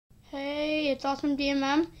It's awesome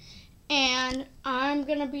DMM, and I'm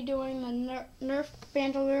gonna be doing the Nerf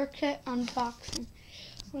Bandolier kit unboxing.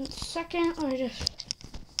 1 second, let me just.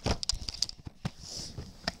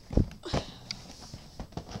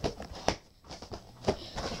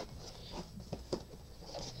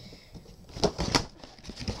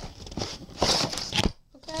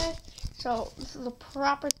 Okay, so this is the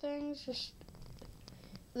proper things. Just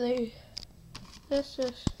this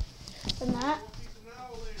is and that.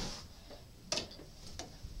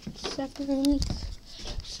 Second.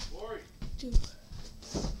 Do.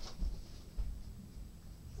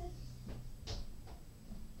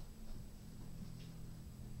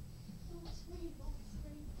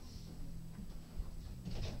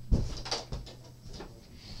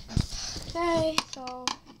 Okay, so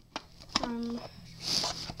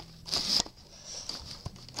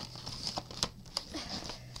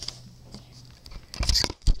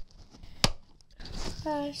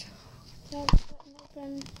guys, that's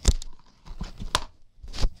open,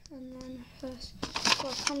 and then this. So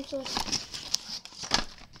it comes with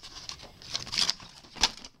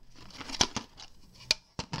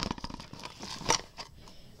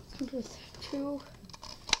 2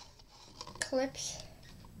 clips.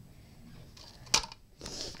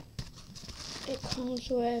 It comes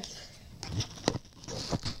with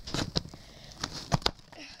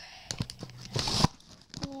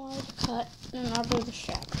more to cut, and I'll do the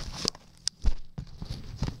strap.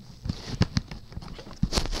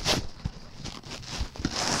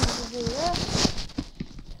 Do this.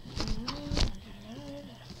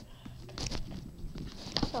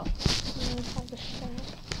 So, we have the strap.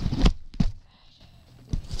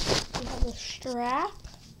 We have the strap.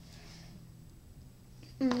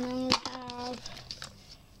 And then we have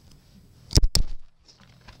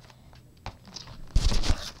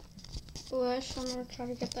this. I'm going to try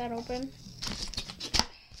to get that open.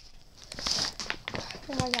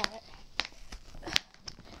 Oh, I got it.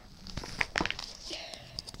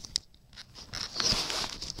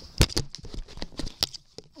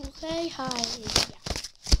 Okay, hi. Yeah.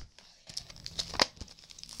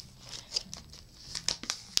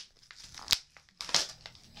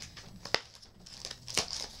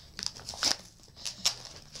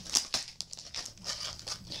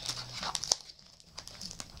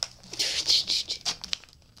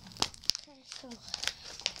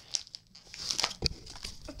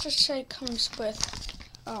 Just say it comes with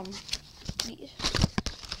these.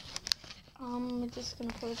 We're just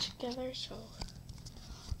gonna put it together, so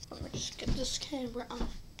let me just get this camera on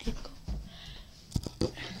angle.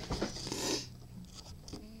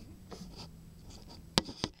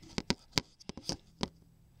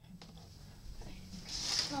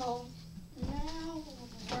 So now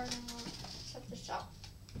we're gonna set this up.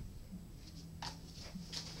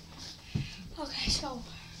 Okay, so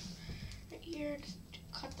right here, just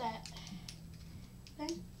cut that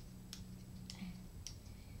thing.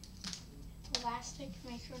 Elastic,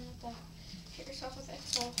 make sure not to hit yourself with it.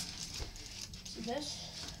 So this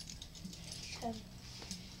should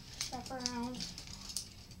wrap around,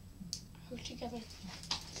 hook together.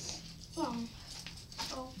 So I'm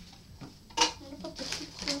gonna put the 2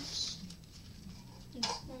 clips and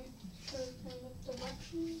then show them the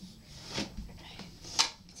directions. Okay.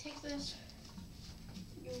 Take this.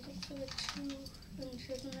 You look for the 2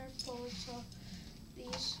 things in there forward, so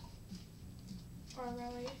these are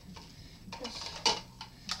really just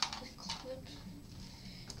clip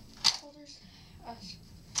holders.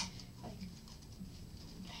 Like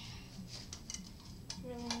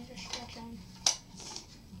really need to stretch them.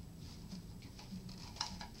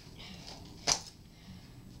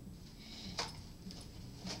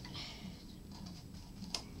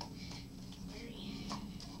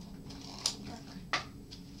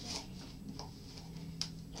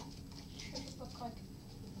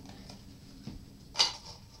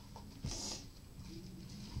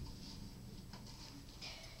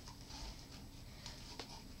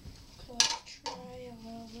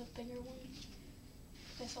 Bigger one.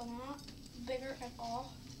 This one not bigger at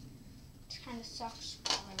all. It kind of sucks.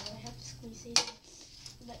 I really have to squeeze these.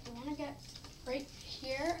 But you want to get right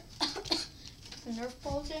here, the Nerf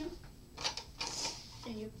balls in,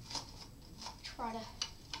 and you try to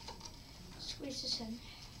squeeze this in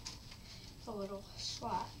a little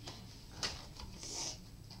slot.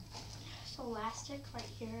 So elastic right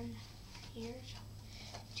here and here.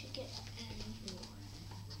 So take it and you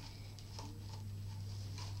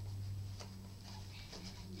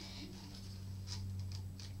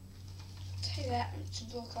take that, and it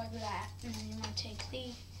should look like that, and then you want to take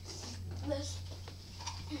this and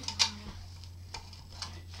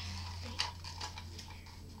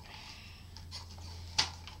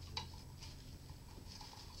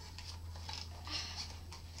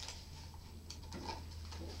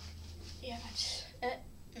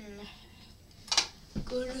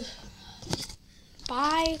Good.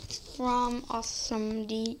 Bye from Awesome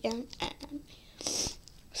DMM.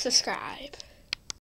 Subscribe.